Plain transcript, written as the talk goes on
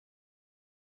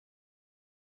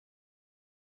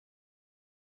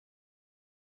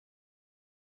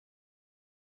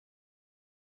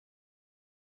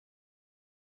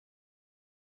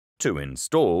To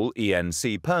install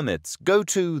ENC permits, go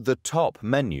to the top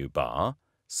menu bar,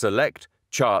 select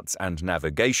Charts and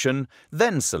Navigation,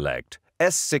 then select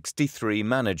S63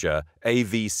 Manager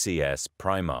AVCS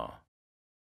Primar.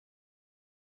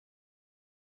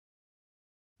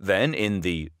 Then in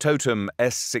the Totem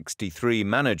S63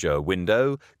 Manager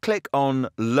window, click on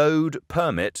Load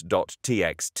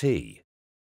Permit.txt.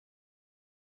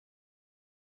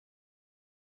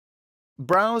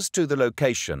 Browse to the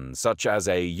location, such as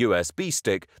a USB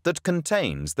stick, that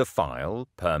contains the file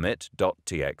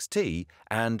permit.txt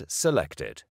and select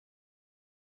it.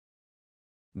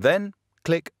 Then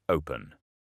click Open.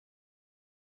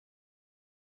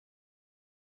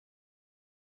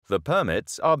 The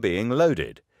permits are being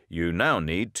loaded. You now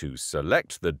need to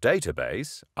select the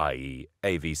database, i.e.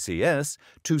 AVCS,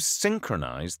 to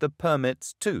synchronize the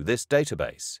permits to this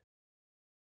database.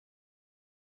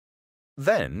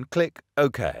 Then click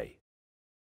OK.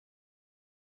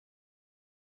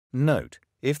 Note,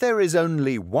 if there is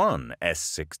only one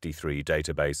S63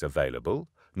 database available,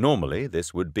 normally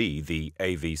this would be the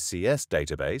AVCS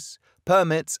database,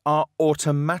 permits are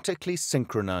automatically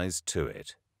synchronized to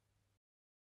it.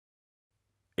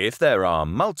 If there are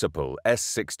multiple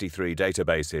S63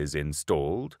 databases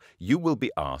installed, you will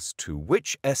be asked to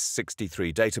which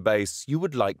S63 database you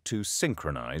would like to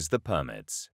synchronize the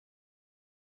permits.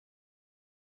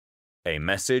 A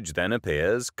message then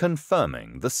appears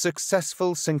confirming the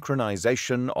successful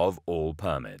synchronization of all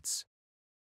permits.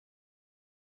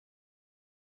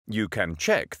 You can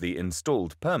check the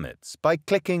installed permits by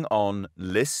clicking on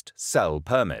List Cell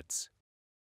Permits.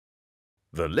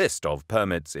 The list of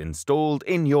permits installed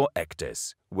in your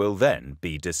ECDIS will then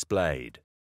be displayed.